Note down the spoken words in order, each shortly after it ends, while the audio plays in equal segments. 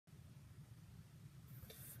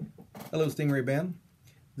Hello Stingray Band.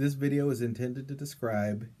 This video is intended to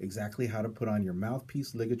describe exactly how to put on your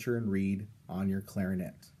mouthpiece, ligature, and reed on your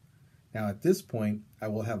clarinet. Now at this point, I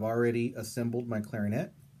will have already assembled my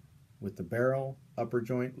clarinet with the barrel, upper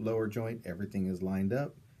joint, lower joint, everything is lined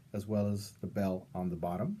up, as well as the bell on the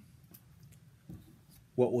bottom.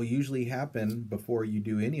 What will usually happen before you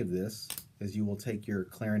do any of this is you will take your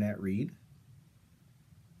clarinet reed,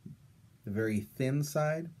 the very thin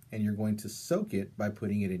side, and you're going to soak it by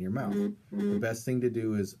putting it in your mouth. The best thing to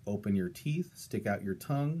do is open your teeth, stick out your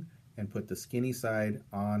tongue, and put the skinny side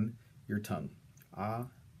on your tongue. And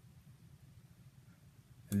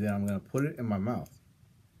then I'm going to put it in my mouth.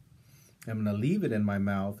 I'm going to leave it in my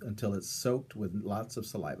mouth until it's soaked with lots of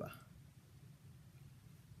saliva.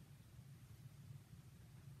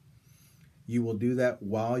 You will do that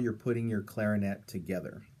while you're putting your clarinet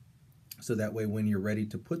together. So that way when you're ready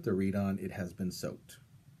to put the reed on, it has been soaked.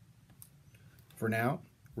 For now,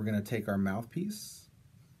 we're going to take our mouthpiece.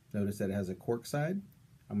 Notice that it has a cork side.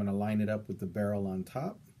 I'm going to line it up with the barrel on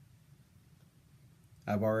top.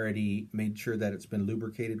 I've already made sure that it's been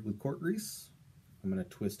lubricated with cork grease. I'm going to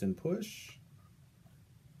twist and push.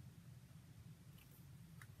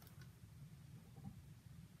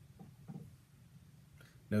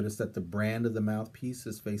 Notice that the brand of the mouthpiece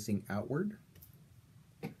is facing outward.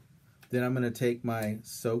 Then I'm going to take my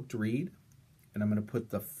soaked reed and I'm going to put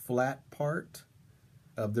the flat part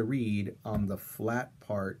of the reed on the flat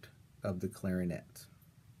part of the clarinet.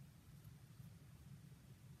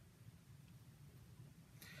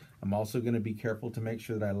 I'm also going to be careful to make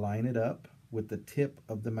sure that I line it up with the tip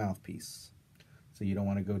of the mouthpiece. So you don't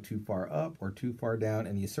want to go too far up or too far down,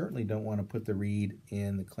 and you certainly don't want to put the reed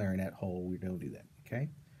in the clarinet hole. We don't do that, okay?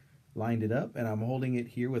 Lined it up, and I'm holding it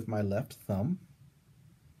here with my left thumb.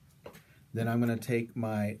 Then I'm going to take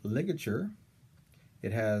my ligature.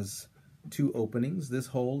 It has two openings. This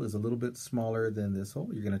hole is a little bit smaller than this hole.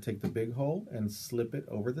 You're going to take the big hole and slip it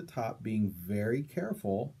over the top, being very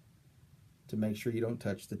careful to make sure you don't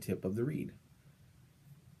touch the tip of the reed.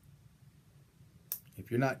 If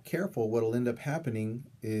you're not careful, what will end up happening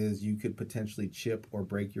is you could potentially chip or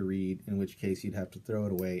break your reed, in which case you'd have to throw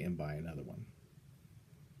it away and buy another one.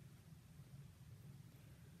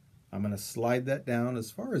 I'm going to slide that down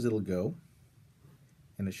as far as it'll go,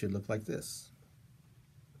 and it should look like this.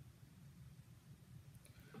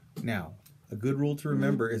 Now, a good rule to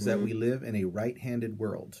remember is that we live in a right-handed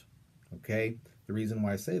world, okay? The reason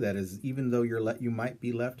why I say that is even though you might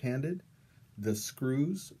be left-handed, the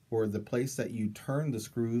screws or the place that you turn the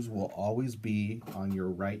screws will always be on your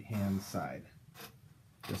right-hand side,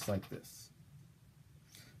 just like this.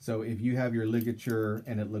 So if you have your ligature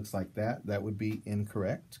and it looks like that, that would be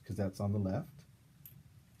incorrect because that's on the left.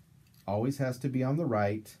 Always has to be on the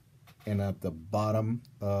right and at the bottom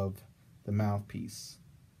of the mouthpiece.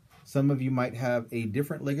 Some of you might have a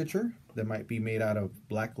different ligature that might be made out of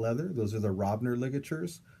black leather. Those are the Robner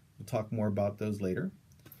ligatures. We'll talk more about those later.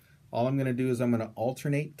 All I'm going to do is I'm going to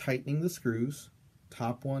alternate tightening the screws,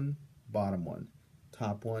 top one, bottom one,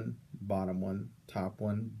 top one, bottom one, top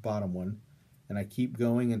one, bottom one. And I keep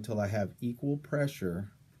going until I have equal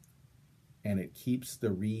pressure and it keeps the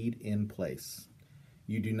reed in place.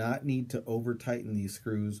 You do not need to over tighten these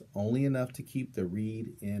screws, only enough to keep the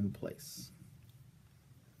reed in place.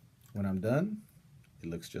 When I'm done, it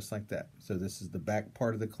looks just like that. So this is the back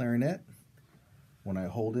part of the clarinet. When I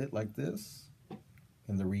hold it like this,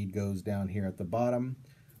 and the reed goes down here at the bottom,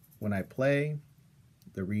 when I play,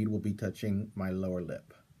 the reed will be touching my lower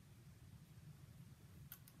lip.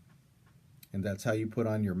 And that's how you put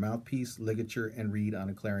on your mouthpiece, ligature, and reed on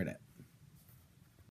a clarinet.